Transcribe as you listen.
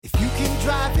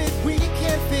drive it, we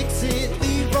can fix it.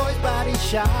 Leroy's Body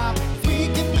Shop. We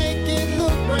can make it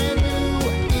look brand new.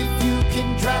 If you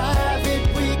can drive it,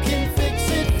 we can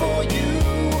fix it for you.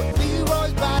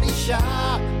 Leroy's Body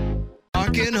Shop.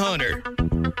 Talkin' Hunter.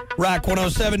 Rock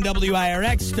 107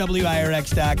 WIRX,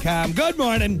 WIRX.com. Good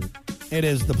morning. It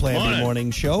is the Plan B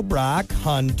Morning Show. Brock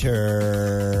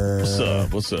Hunter.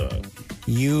 What's up?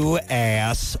 You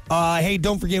ass. Hey,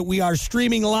 don't forget, we are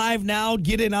streaming live now.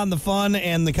 Get in on the fun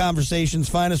and the conversations.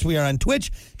 Find us. We are on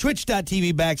Twitch,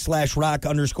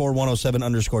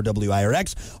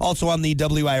 twitch.tv/rock_107_WIRX. Also on the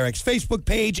WIRX Facebook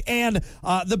page. And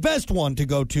the best one to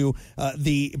go to,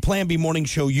 the Plan B Morning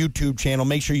Show YouTube channel.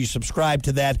 Make sure you subscribe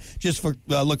to that. Just for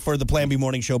look for the Plan B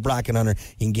Morning Show, Brock and Hunter.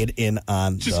 You can get in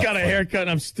on Just got a haircut and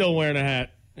I'm still wearing a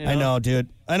hat. You know? I know, dude.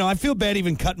 I know. I feel bad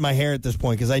even cutting my hair at this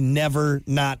point because I never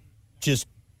not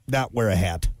wear a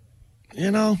hat.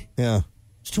 You know? Yeah.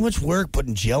 It's too much work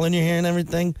putting gel in your hair and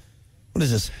everything. What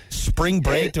is this? Spring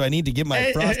break? Do I need to get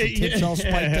my frosted tips all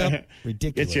spiked up?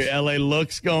 Ridiculous. Get your LA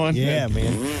looks going. Yeah,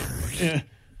 man. Yeah.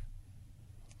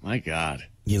 My God.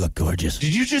 You look gorgeous.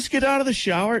 Did you just get out of the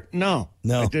shower? No.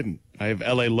 No. I didn't. I have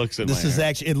LA looks in This my is hair.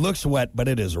 actually, it looks wet, but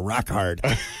it is rock hard.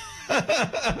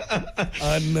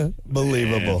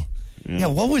 Unbelievable. Yeah,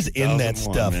 what was in that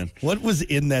stuff? Man. What was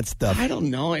in that stuff? I don't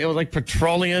know. It was like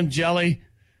petroleum jelly.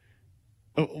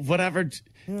 Whatever.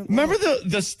 Remember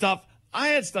the stuff? I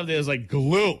had stuff that was like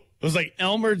glue. It was like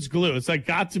Elmer's glue. It's like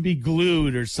got to be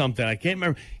glued or something. I can't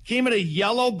remember. It came in a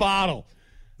yellow bottle.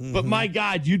 Mm-hmm. But my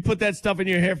God, you'd put that stuff in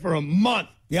your hair for a month.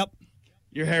 Yep.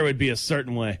 Your hair would be a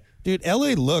certain way. Dude,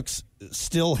 LA Looks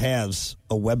still has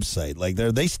a website. Like,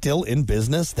 are they still in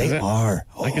business? They are.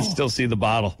 I can still see the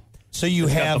bottle. So you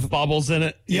It's have got the bubbles in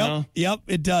it. You know? Yep,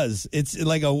 it does. It's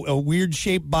like a weird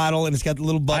shaped bottle, and it's got the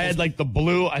little bubbles. I had like the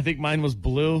blue. I think mine was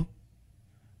blue,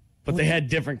 but they had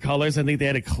different colors. I think they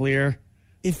had a clear.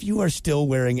 If you are still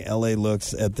wearing LA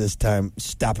Looks at this time,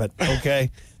 stop it, okay?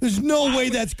 There's no way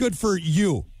that's good for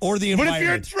you or the environment. But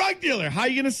if you're a drug dealer, how are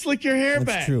you going to slick your hair back?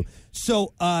 That's true.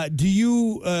 So do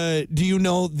you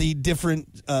know the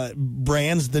different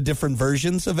brands, the different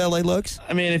versions of LA Looks?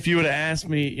 I mean, if you would have asked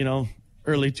me,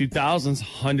 early 2000s,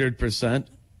 100%.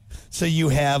 So you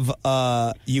have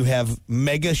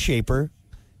Mega Shaper,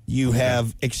 you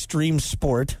have Extreme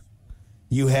Sport,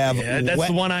 you have that's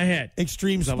the one I had.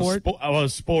 Extreme Sport. I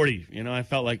was sporty. I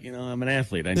felt like I'm an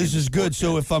athlete. This is good.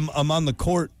 So if I'm on the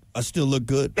court, I still look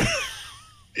good.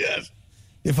 Yes.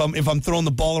 If I'm throwing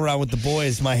the ball around with the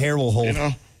boys, my hair will hold.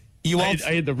 I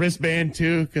had the wristband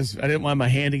too because I didn't want my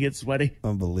hand to get sweaty.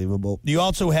 Unbelievable. You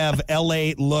also have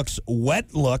LA Looks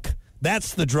Wet Look.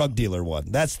 That's the drug dealer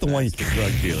one. That's the one. The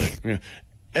drug dealer.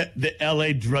 Yeah. The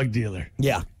LA drug dealer.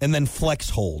 Yeah. And then Flex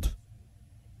Hold.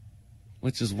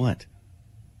 Which is what?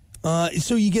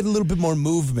 So you get a little bit more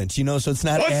movement, so it's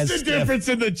not as What's the stiff. difference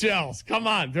in the gels? Come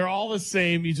on. They're all the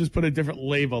same. You just put a different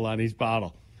label on each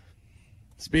bottle.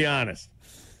 Let's be honest.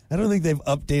 I don't think they've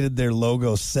updated their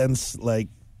logo since,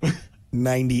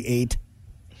 98.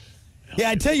 Yeah,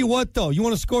 I tell you what, though. You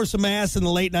want to score some ass in the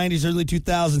late 90s, early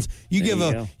 2000s, you give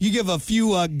a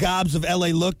few gobs of LA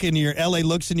Looks in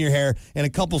your hair and a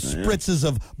couple spritzes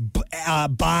of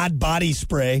Bod body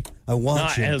spray. I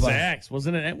want you. It was Axe,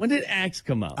 wasn't it? When did Axe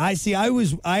come out? I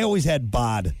always had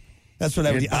Bod. That's what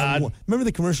I would do. Remember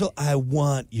the commercial? I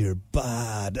want your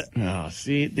Bod. Oh,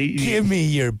 see? Give me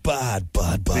your Bod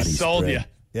body spray. They sold you.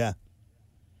 Yeah.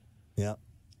 Yeah.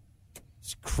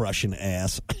 It's crushing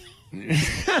ass.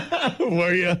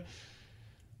 Were you? I'm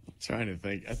trying to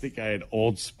think. I think I had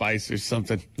Old Spice or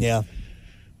something. Yeah.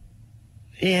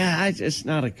 Yeah, it's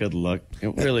not a good look.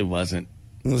 It really wasn't.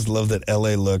 I just love that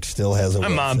LA Look still has a My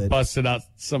website. mom busted out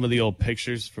some of the old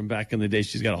pictures from back in the day.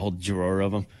 She's got a whole drawer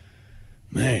of them.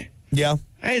 Man. Yeah.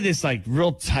 I had this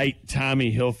real tight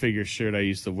Tommy Hilfiger shirt I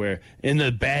used to wear in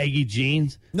the baggy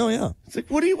jeans. No, yeah. It's like,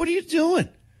 what are you doing?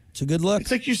 It's a good look.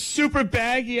 It's like you're super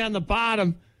baggy on the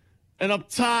bottom, and up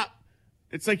top,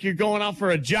 it's like you're going out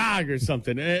for a jog or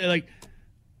something.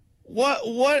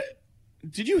 What?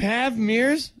 Did you have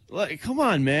mirrors? Come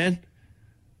on, man.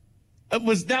 That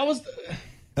was the look.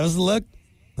 That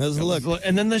was the look.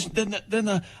 And then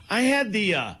I had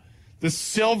the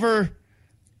silver.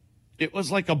 It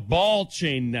was like a ball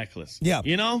chain necklace. Yeah.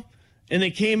 And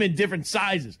they came in different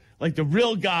sizes. Like the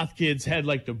real goth kids had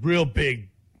the real big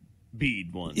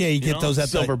bead ones. Yeah, you get those at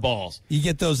silver balls. You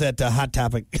get those at Hot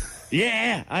Topic.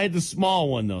 Yeah, I had the small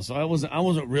one though, so I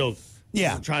wasn't real.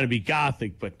 Yeah, trying to be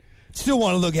gothic, but still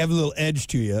want to have a little edge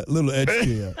to you.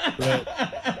 Right?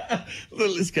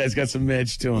 This guy's got some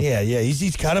edge to him. Yeah.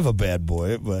 He's kind of a bad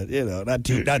boy, but not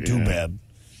too bad.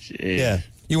 Jeez. Yeah,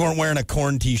 you weren't wearing a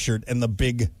corn T-shirt and the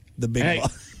big. Hey,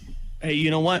 hey,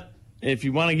 you know what? If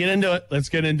you want to get into it, let's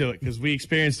get into it, because we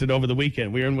experienced it over the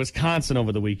weekend. We were in Wisconsin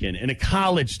over the weekend in a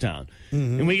college town,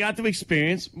 and we got to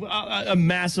experience a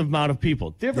massive amount of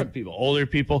people, different people, older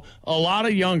people, a lot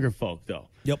of younger folk, though.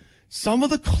 Yep. Some of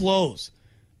the clothes,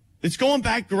 it's going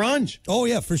back grunge. Oh,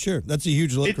 yeah, for sure. That's a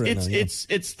huge look right now. Yeah.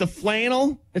 It's the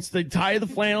flannel. It's the tie of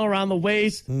the flannel around the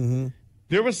waist. Mm-hmm.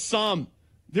 There was some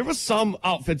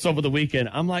outfits over the weekend.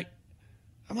 I'm like,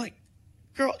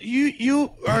 girl,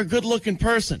 you are a good-looking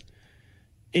person.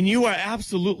 And you are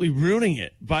absolutely ruining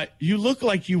it. But you look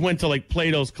like you went to like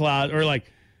Plato's Closet, or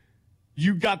like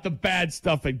you got the bad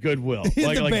stuff at Goodwill.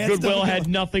 Like Goodwill had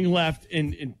nothing left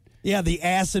in yeah, the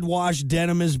acid wash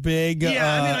denim is big.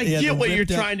 Yeah, I get what you're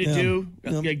trying to do.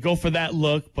 Yeah, go for that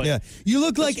look, but you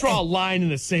look let's like draw a line in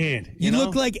the sand. You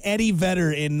look like Eddie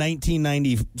Vedder in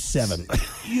 1997.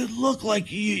 You look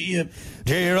like you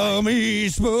tell me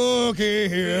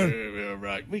smoking.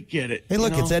 Right, we get it. Hey,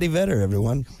 look, it's Eddie Vedder,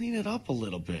 everyone. Clean it up a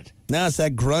little bit. No, it's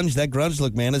that grunge. That grunge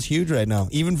look, man, is huge right now.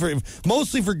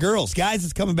 Mostly for girls. Guys,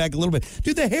 it's coming back a little bit.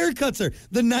 Dude, the haircuts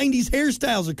the 90s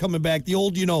hairstyles are coming back. The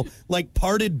old, like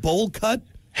parted bowl cut.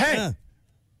 Hey,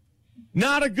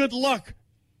 not a good look.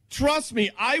 Trust me,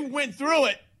 I went through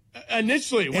it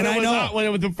initially when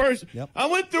it was the first. Yep. I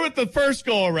went through it the first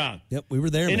go around. Yep, we were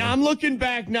there. And man. I'm looking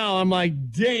back now. I'm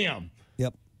like, damn.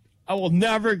 Yep. I will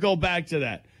never go back to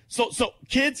that. So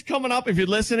kids coming up, if you're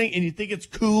listening and you think it's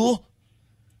cool,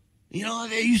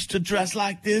 they used to dress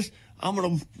like this. I'm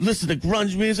going to listen to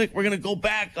grunge music. We're going to go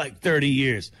back like 30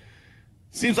 years.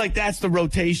 Seems like that's the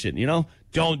rotation,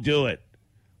 Don't do it.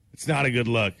 It's not a good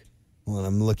look. Well,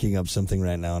 I'm looking up something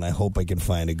right now, and I hope I can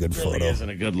find a good photo. It isn't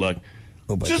a good look.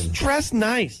 Just dress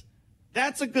nice.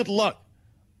 That's a good look.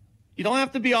 You don't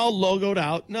have to be all logoed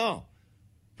out, no.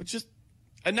 But just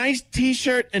a nice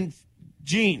T-shirt and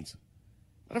jeans.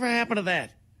 Whatever happened to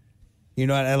that? You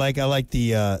know what I like? I like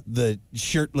the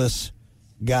shirtless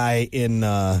guy in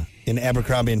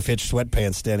Abercrombie and Fitch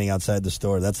sweatpants standing outside the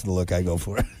store. That's the look I go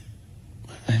for.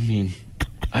 I mean,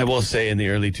 I will say in the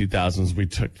early 2000s we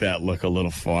took that look a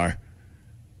little far.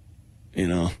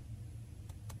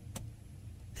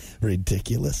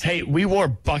 Ridiculous. Hey, we wore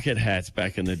bucket hats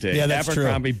back in the day. Yeah, that's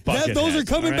Abercrombie true. Bucket those hats, are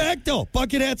coming back, though.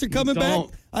 Bucket hats are coming back.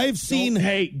 I have seen.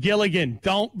 Hey, Gilligan,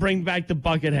 don't bring back the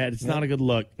bucket hat. It's not a good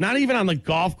look. Not even on the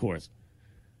golf course.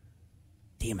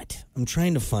 Damn it. I'm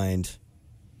trying to find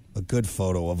a good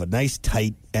photo of a nice,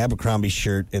 tight Abercrombie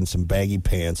shirt and some baggy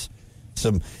pants.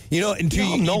 You don't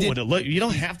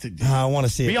have to do. I want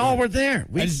to see it. We all were there.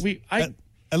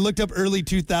 I looked up early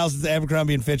 2000s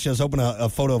Abercrombie and Fitch. I was hoping a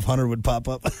photo of Hunter would pop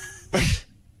up.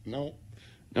 No,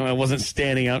 I wasn't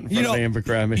standing out in front of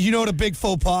Abercrombie. You know what a big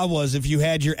faux pas was? If you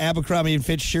had your Abercrombie and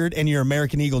Fitch shirt and your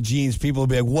American Eagle jeans, people would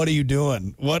be like, "What are you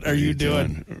doing? What are you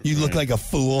doing? You look like a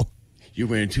fool. You're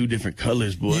wearing two different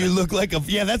colors, boy. You look like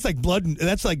that's like blood.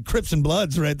 That's like Crips and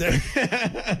Bloods right there."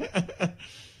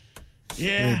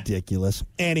 Yeah, ridiculous.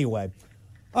 Anyway.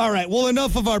 All right, well,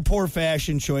 enough of our poor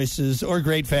fashion choices or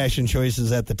great fashion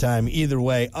choices at the time. Either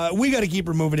way, we got to keep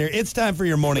her moving here. It's time for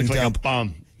your morning dump. Like a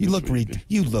bum. You look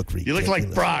ridiculous. You look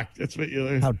like Brock. That's what you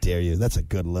look. How dare you? That's a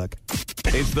good look.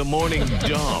 It's the morning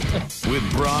dump with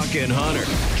Brock and Hunter.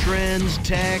 Trends,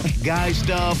 tech, guy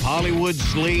stuff, Hollywood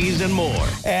sleaze, and more.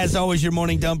 As always, your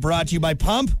morning dump brought to you by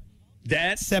Pump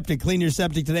That Septic. Clean your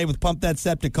septic today with Pump That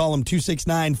Septic. Call them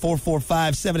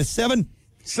 269-445-7777.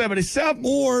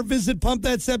 Or visit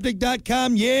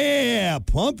pumpthatseptic.com. Yeah,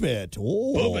 pump it.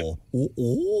 Oh,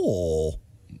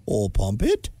 pump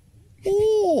it.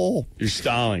 Oh, you're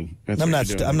stalling. I'm not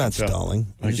stalling.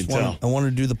 I want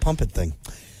to do the pump it thing.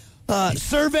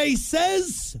 Survey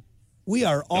says we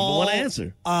are all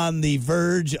on the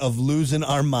verge of losing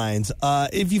our minds.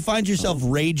 If you find yourself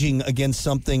raging against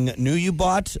something new you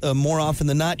bought, more often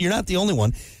than not, you're not the only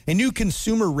one. A new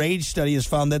consumer rage study has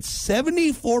found that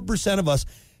 74% of us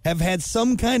have had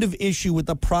some kind of issue with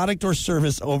a product or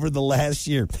service over the last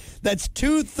year. That's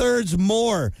 2/3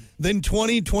 more than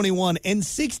 2021. And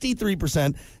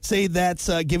 63% say that's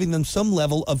giving them some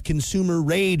level of consumer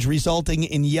rage, resulting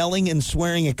in yelling and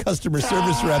swearing at customer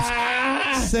service reps,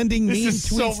 sending mean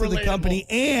tweets to the company,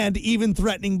 and even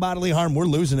threatening bodily harm. We're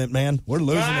losing it, man. We're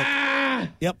losing it.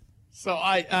 Yep. So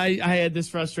I had this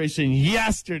frustration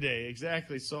yesterday.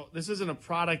 Exactly. So this isn't a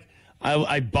product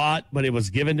I bought, but it was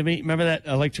given to me. Remember that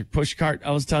electric push cart I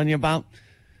was telling you about?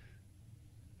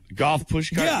 Golf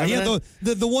push cart? Yeah,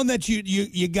 the one that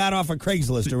you got off of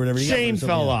Craigslist or whatever. Chain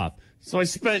fell off. So I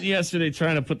spent yesterday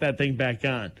trying to put that thing back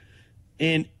on.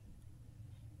 And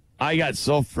I got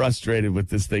so frustrated with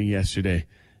this thing yesterday.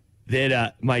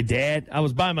 that my dad, I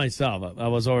was by myself. I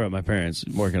was over at my parents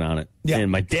working on it. Yeah.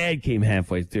 And my dad came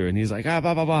halfway through and he's like, blah,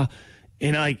 blah, blah.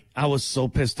 And I was so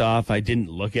pissed off. I didn't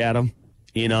look at him,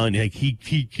 and like he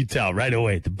could tell right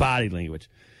away the body language.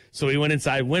 So he went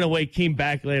inside, went away, came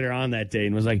back later on that day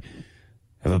and was like,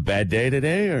 have a bad day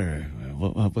today or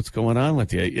what's going on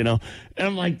with you? And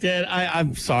I'm like, Dad,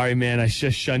 I'm sorry, man. I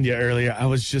just shunned you earlier. I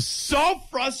was just so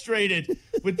frustrated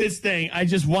with this thing. I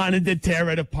just wanted to tear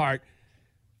it apart.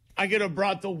 I could have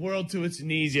brought the world to its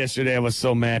knees yesterday. I was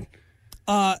so mad.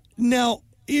 Now,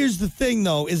 here's the thing,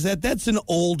 though, is that's an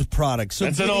old product. So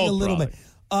that's an old product.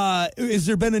 Has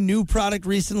there been a new product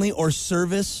recently or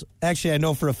service? Actually, I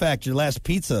know for a fact your last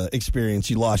pizza experience,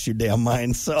 you lost your damn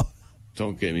mind. So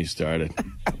don't get me started.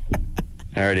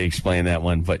 I already explained that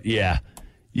one, but yeah,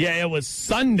 it was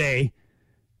Sunday,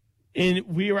 and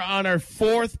we were on our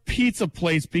fourth pizza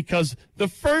place because the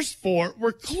first four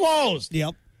were closed.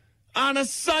 Yep. On a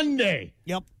Sunday.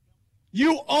 Yep.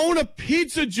 You own a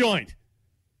pizza joint.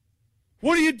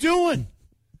 What are you doing?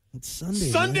 It's Sunday.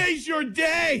 Sunday's your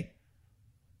day.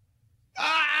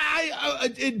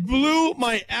 It blew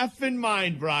my effing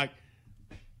mind, Brock.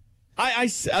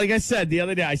 I like I said the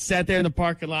other day, I sat there in the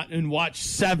parking lot and watched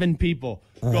 7 people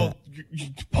go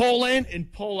pull in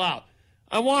and pull out.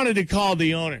 I wanted to call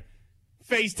the owner,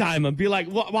 FaceTime him, be like,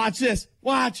 watch this,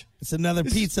 watch. It's another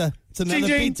pizza. It's another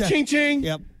ching, pizza. Ching, ching.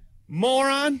 Yep.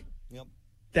 Moron. Yep.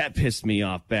 That pissed me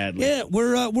off badly. Yeah,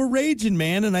 we're raging,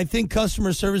 man, and I think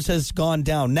customer service has gone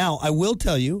down. Now, I will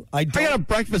tell you, I got a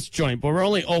breakfast joint, but we're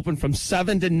only open from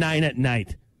 7 to 9 at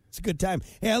night. It's a good time.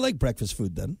 Hey, I like breakfast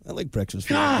food then. I like breakfast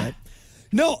food. Right?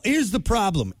 No, here's the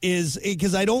problem is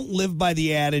because I don't live by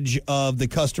the adage of the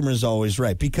customer's always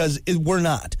right, because we're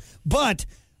not. But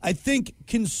I think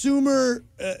consumer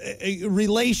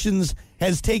relations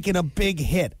has taken a big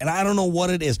hit, and I don't know what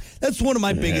it is. That's one of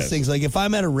my biggest things. Like if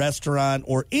I'm at a restaurant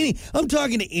or I'm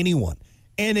talking to anyone,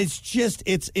 and it's just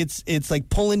it's like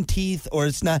pulling teeth, or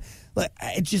it's not like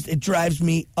it drives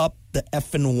me up the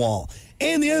effing wall.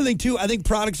 And the other thing too, I think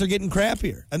products are getting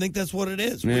crappier. I think that's what it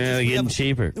is. They're getting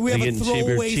cheaper. We have a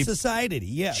throwaway society.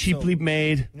 Yeah, cheaply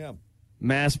made,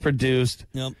 mass produced.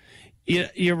 Yep.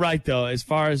 You're right though. As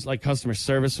far as like customer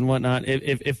service and whatnot,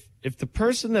 if the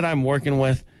person that I'm working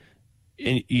with,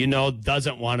 and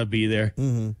doesn't want to be there,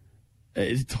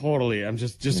 totally. I'm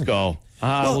just go.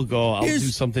 We'll go. I'll do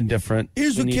something different.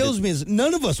 Here's what kills me is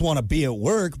none of us want to be at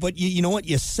work, but you know what?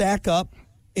 You sack up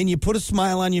and you put a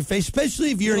smile on your face,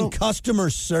 especially if you're in customer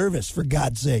service, for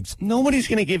God's sakes. Nobody's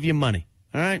going to give you money,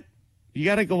 all right? You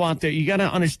got to go out there. You got to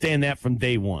understand that from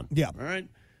day one. Yeah. All right?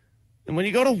 And when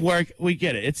you go to work, we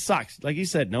get it. It sucks. Like you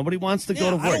said, nobody wants to go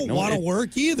to work. I don't want to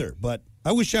work either, but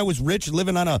I wish I was rich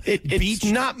living on a beach. It's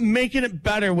not making it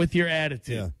better with your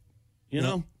attitude. Yeah. You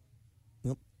know?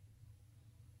 Yep.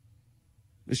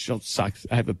 This show sucks.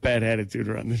 I have a bad attitude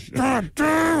around this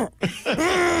show.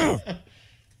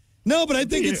 No, but I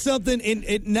think it's something.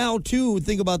 And now too,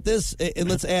 think about this, and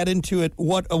let's add into it.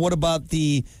 What about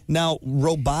the now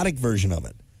robotic version of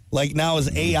it? Like now, as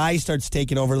AI starts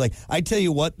taking over, like I tell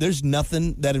you what, there's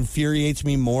nothing that infuriates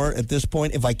me more at this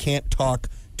point if I can't talk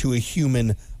to a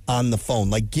human on the phone.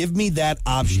 Like, give me that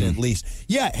option at least.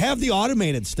 Yeah, have the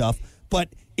automated stuff, but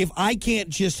if I can't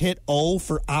just hit O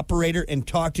for operator and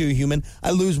talk to a human,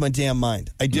 I lose my damn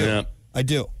mind. I do. Yeah. I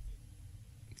do.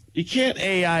 You can't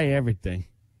AI everything.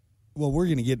 Well, we're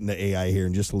going to get into AI here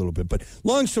in just a little bit. But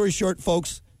long story short,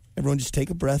 folks, everyone just take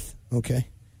a breath, okay?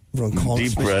 Everyone calm.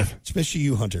 Deep breath. Especially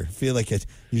you, Hunter. I feel like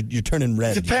you're turning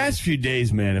red. The past few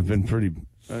days, man, have been pretty...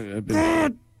 I've been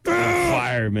on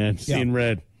fire, man. Seeing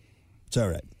red. It's all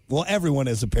right. Well, everyone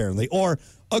is apparently. Or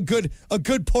a good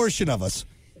portion of us.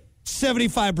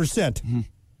 75%. Mm-hmm. We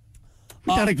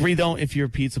got to agree, though, if you're a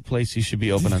pizza place, you should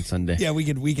be open on Sunday. Yeah, we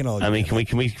can all agree. I mean,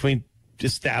 can we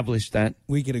establish that?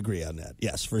 We can agree on that.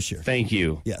 Yes, for sure. Thank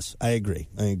you. Yes, I agree.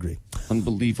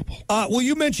 Unbelievable. Well,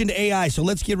 you mentioned AI, so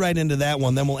let's get right into that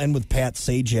one. Then we'll end with Pat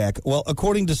Sajak. Well,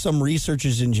 according to some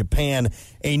researchers in Japan,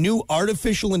 a new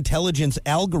artificial intelligence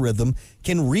algorithm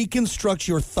can reconstruct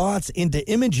your thoughts into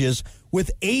images with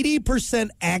 80%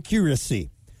 accuracy.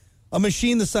 A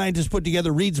machine the scientists put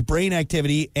together reads brain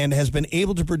activity and has been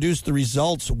able to produce the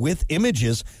results with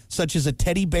images such as a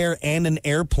teddy bear and an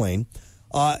airplane.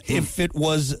 If it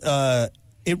was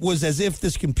as if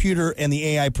this computer and the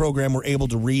AI program were able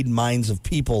to read minds of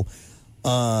people.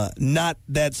 Not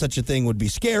that such a thing would be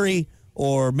scary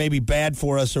or maybe bad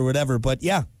for us or whatever, but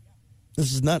yeah,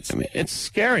 this is nuts. I mean, it's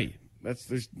scary.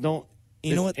 There's no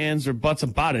ands or buts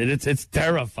about it. It's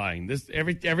terrifying. This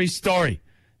every story,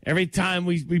 every time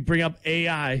we bring up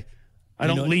AI, I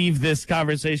don't leave this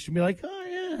conversation and be like, oh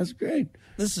yeah, that's great.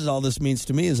 This is all this means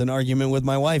to me is an argument with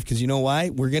my wife because you know why?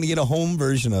 We're going to get a home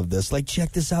version of this. Like,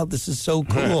 check this out. This is so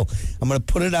cool. I'm going to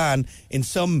put it on, and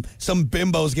some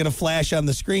bimbo is going to flash on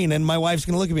the screen, and my wife's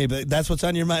going to look at me. But that's what's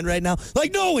on your mind right now?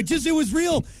 Like, no, it was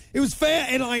real. It was fat,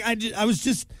 and I was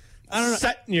just. I don't know.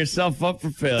 Setting yourself up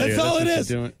for failure. That's all it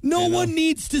is. No one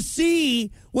needs to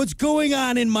see what's going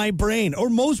on in my brain or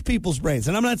most people's brains.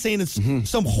 And I'm not saying it's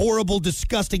some horrible,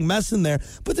 disgusting mess in there,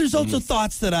 but there's also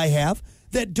thoughts that I have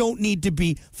that don't need to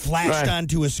be flashed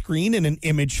onto a screen in an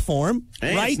image form.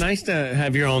 Hey, right? It's nice to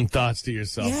have your own thoughts to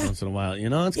yourself once in a while.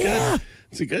 It's good.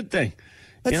 It's a good thing.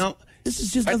 This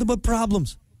is just nothing but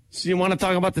problems. So you want to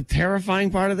talk about the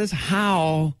terrifying part of this?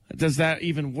 How does that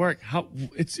even work? How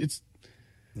it's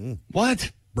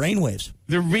what? Brainwaves.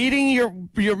 They're reading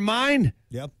your mind.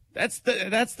 Yep. That's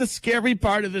the scary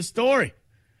part of the story.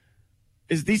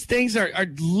 Is these things are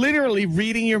literally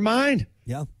reading your mind.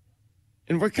 Yeah.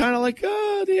 And we're kind of like,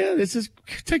 oh yeah,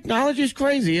 technology is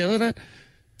crazy.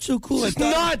 So cool. It's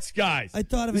nuts, guys. I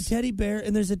thought of a teddy bear,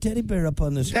 and there's a teddy bear up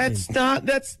on the screen.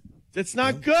 That's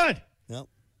not good. Nope.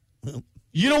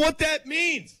 You know what that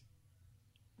means?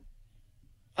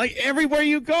 Like everywhere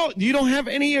you go, you don't have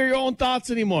any of your own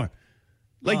thoughts anymore.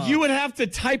 Like you would have to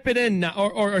type it in now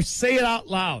or say it out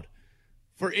loud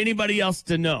for anybody else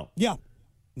to know. Yeah.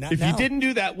 If you didn't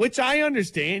do that, which I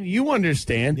understand, you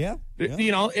understand. Yeah.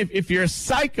 If you're a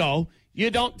psycho, you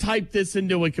don't type this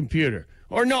into a computer.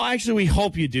 Or no, actually, we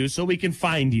hope you do so we can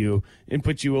find you and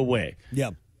put you away.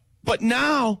 Yeah. But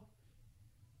now,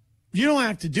 you don't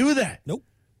have to do that. Nope.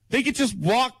 They could just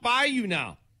walk by you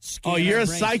now. Scan you're our a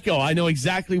brains. Psycho. I know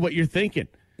exactly what you're thinking.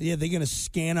 Yeah, they're going to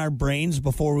scan our brains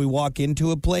before we walk into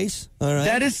a place. All right.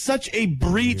 That is such a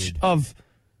breach of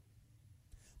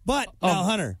now,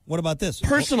 Hunter, what about this?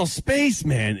 personal space,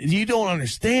 man. You don't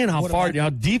understand how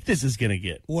deep this is going to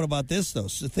get. What about this, though?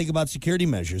 So think about security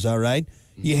measures, all right?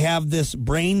 You have this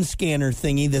brain scanner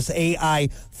thingy, this AI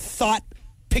thought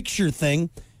picture thing,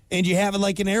 and you have it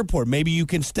like an airport. Maybe you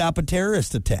can stop a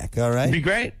terrorist attack, all right? Be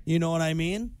great. You know what I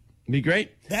mean? Be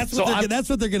great. That's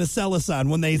what they're going to sell us on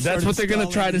when they. That's what they're going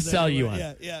to try to sell you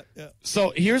on. Yeah.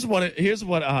 So here's what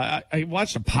I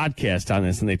watched a podcast on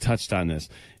this, and they touched on this.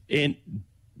 And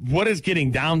what it's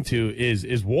getting down to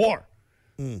is war.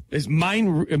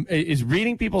 Is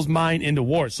reading people's mind into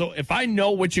war. So if I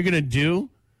know what you're going to do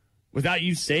without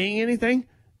you saying anything,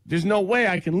 there's no way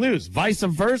I can lose. Vice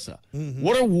versa.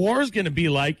 What are wars going to be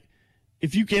like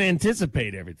if you can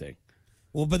anticipate everything?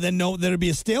 Well, but then there'll be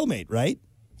a stalemate, right?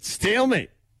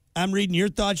 Stalemate. I'm reading your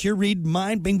thoughts. You're reading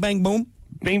mine. Bing, bang, boom.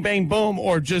 Bing, bang, boom,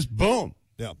 or just boom.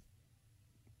 Yeah.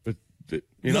 But,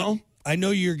 you know? I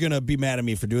know you're going to be mad at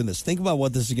me for doing this. Think about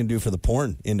what this is going to do for the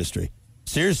porn industry.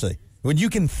 Seriously. When you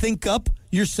can think up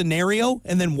your scenario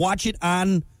and then watch it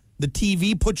on the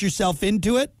TV, put yourself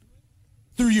into it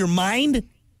through your mind.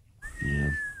 Yeah.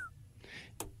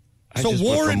 So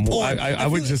war and porn. I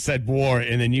would just said war,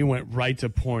 and then you went right to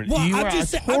porn. Well, you are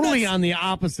totally on the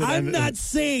opposite end. I'm not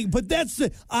saying, but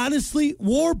honestly,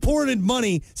 war, porn, and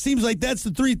money seems like that's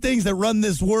the three things that run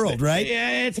this world, right?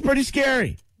 Yeah, it's pretty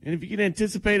scary. And if you can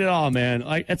anticipate it all, man,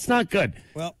 it's not good.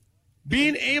 Well,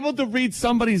 being able to read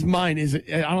somebody's mind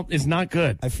is not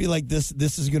good. I feel like this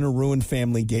is going to ruin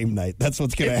family game night. That's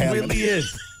what's going to happen. It really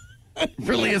is. It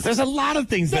really is. There's a lot of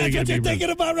things that are going to be That's what you're thinking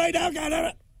about right now,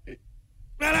 God.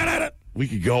 We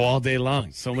could go all day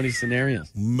long. So many scenarios.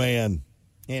 Man.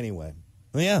 Anyway.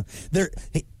 Well, yeah. They're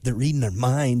reading our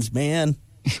minds, man.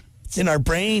 It's in our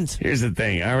brains. Here's the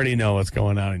thing. I already know what's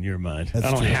going on in your mind. That's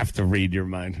I don't true. have to read your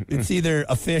mind. It's either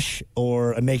a fish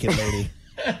or a naked lady.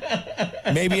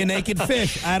 Maybe a naked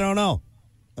fish. I don't know.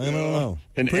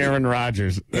 Aaron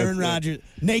Rodgers. Aaron Rodgers.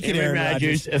 Naked Aaron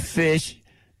Rodgers. A fish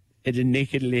and a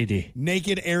naked lady.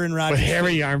 Naked Aaron Rodgers. With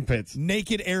hairy armpits.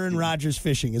 Naked Aaron Rodgers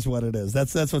fishing is what it is.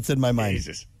 That's what's in my mind.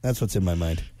 Jesus. That's what's in my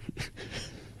mind.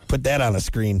 Put that on a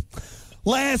screen.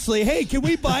 Lastly, hey, can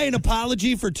we buy an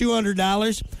apology for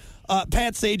 $200?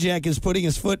 Pat Sajak is putting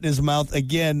his foot in his mouth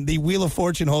again. The Wheel of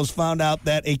Fortune host found out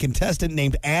that a contestant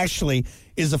named Ashley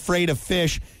is afraid of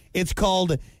fish. It's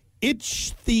called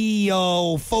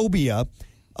ichthyophobia.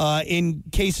 In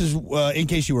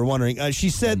case you were wondering, she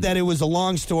said that it was a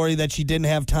long story that she didn't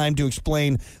have time to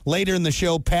explain. Later in the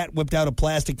show, Pat whipped out a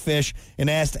plastic fish and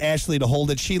asked Ashley to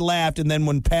hold it. She laughed, and then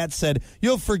when Pat said,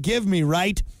 "You'll forgive me,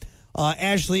 right?"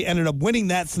 Ashley ended up winning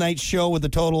that night's show with a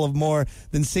total of more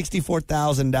than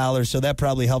 $64,000, so that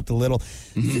probably helped a little.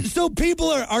 So people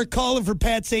are calling for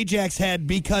Pat Sajak's head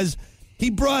because he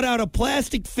brought out a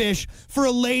plastic fish for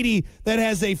a lady that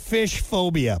has a fish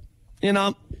phobia. You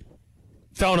know,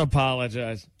 don't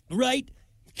apologize. Right?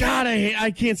 God,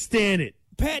 I can't stand it.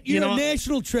 Pat, you're a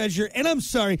national treasure, and I'm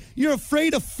sorry, you're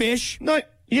afraid of fish? No,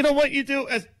 you know what you do?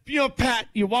 Pat,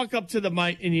 you walk up to the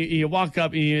mic, and you walk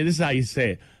up, and this is how you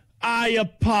say it. I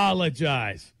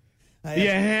apologize. You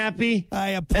happy? I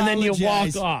apologize. And then you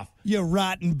walk off. You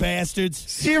rotten bastards.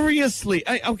 Seriously.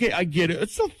 I get it.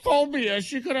 It's a phobia.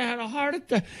 She could have had a heart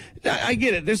attack. I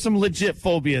get it. There's some legit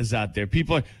phobias out there.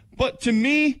 But to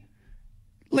me,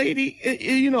 lady,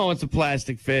 it's a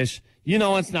plastic fish. You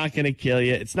know it's not going to kill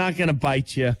you. It's not going to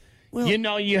bite you. Well,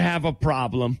 you have a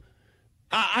problem.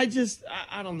 I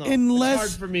don't know. Unless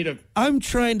it's hard for me to. I'm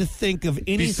trying to think of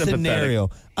any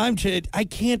scenario. I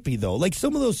can't be though. Like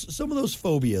some of those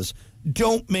phobias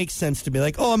don't make sense to me.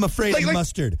 Like, I'm afraid of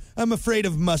mustard. I'm afraid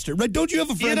of mustard. Right? Don't you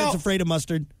have a friend that's afraid of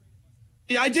mustard?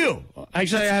 Yeah, I do.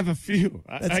 Actually, I have a few.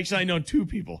 I know two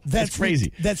people. That's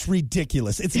crazy. That's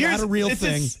ridiculous. It's not a real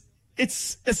thing.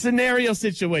 It's a scenario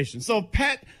situation. So,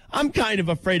 Pat, I'm kind of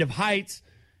afraid of heights.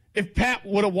 If Pat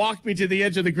would have walked me to the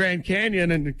edge of the Grand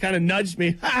Canyon and kind of nudged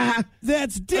me,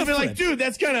 that's different. I'd be like, dude,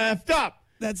 that's kind of effed up.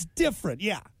 That's different,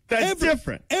 yeah. That's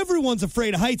different. Everyone's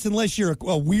afraid of heights unless you're a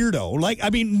weirdo.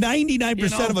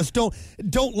 99% of us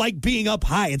don't like being up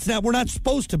high. We're not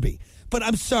supposed to be. But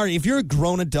I'm sorry, if you're a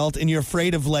grown adult and you're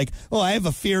afraid of I have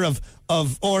a fear of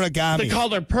origami. The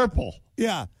color purple.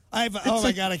 Yeah.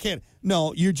 my God, I can't.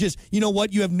 No, you're just, you know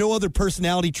what? You have no other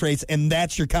personality traits, and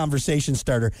that's your conversation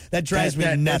starter. That drives me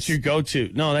nuts. That's your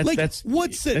go-to. No,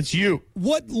 that's you.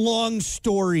 What long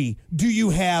story do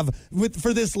you have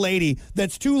for this lady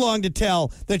that's too long to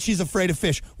tell that she's afraid of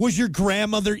fish? Was your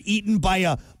grandmother eaten by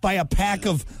a pack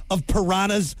of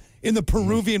piranhas in the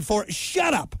Peruvian forest?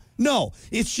 Shut up. No,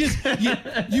 it's just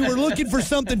you were looking for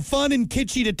something fun and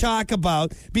kitschy to talk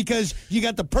about because you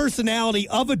got the personality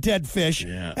of a dead fish.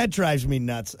 Yeah. That drives me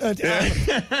nuts.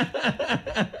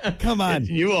 Come on.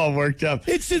 You all worked up.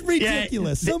 It's just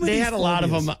ridiculous. Yeah, they had a lot of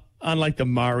them on like the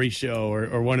Maury show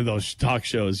or one of those talk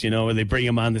shows, where they bring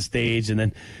them on the stage and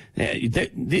then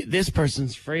this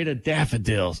person's afraid of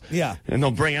daffodils. Yeah. And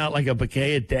they'll bring out like a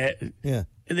bouquet of Yeah.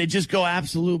 And they just go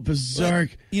absolute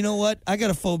berserk. You know what? I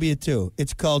got a phobia too.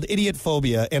 It's called idiot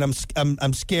phobia, and I'm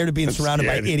scared of being surrounded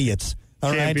by idiots.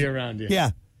 All Can't right? be around you. Yeah.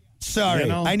 Sorry,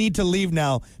 I need to leave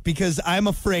now because I'm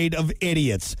afraid of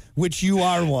idiots, which you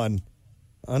are one.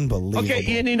 Unbelievable.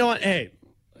 Okay, and you know what? Hey,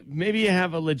 maybe you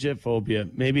have a legit phobia.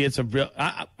 Maybe it's a real.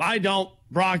 I don't.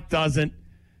 Brock doesn't.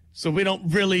 So we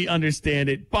don't really understand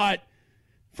it. But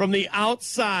from the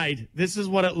outside, this is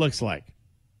what it looks like.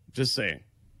 Just saying.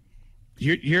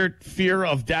 Your fear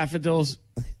of daffodils,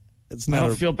 I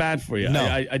don't feel bad for you. No.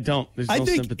 I don't. There's no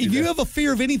think sympathy if you there. have a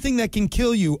fear of anything that can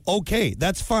kill you, okay,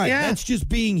 that's fine. Yeah. That's just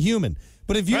being human.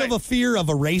 But if you have a fear of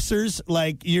erasers,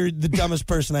 you're the dumbest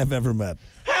person I've ever met.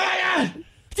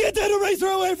 Get that eraser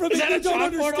away from me. Is that You a don't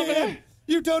chalkboard over understand. there?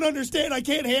 You don't understand. I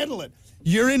can't handle it.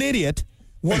 You're an idiot.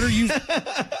 What are you?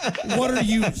 What are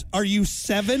you? Are you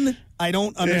 7? I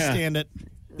don't understand it.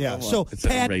 Yeah. Well, so it's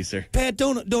an eraser. Pat,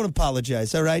 don't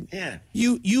apologize. All right. Yeah.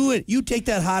 You take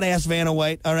that hot ass Vanna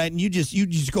White. All right, and you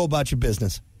just go about your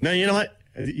business. No, you know what?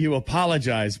 You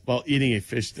apologize while eating a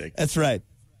fish stick. That's right.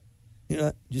 You know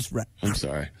what? Just right. I'm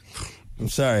sorry. I'm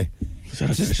sorry.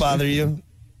 Does this bother you?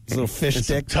 This little fish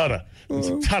stick. It's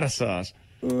some tutta sauce.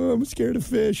 Oh, I'm scared of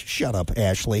fish. Shut up,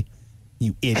 Ashley.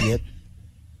 You idiot.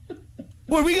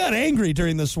 Boy, we got angry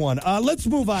during this one. Let's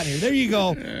move on here. There you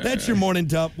go. That's your morning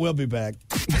dump. We'll be back.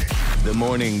 The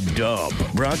Morning Dump,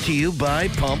 brought to you by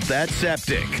Pump That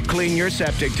Septic. Clean your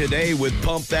septic today with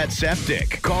Pump That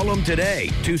Septic. Call them today,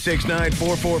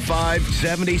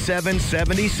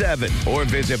 269-445-7777, or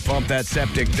visit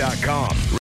pumpthatseptic.com.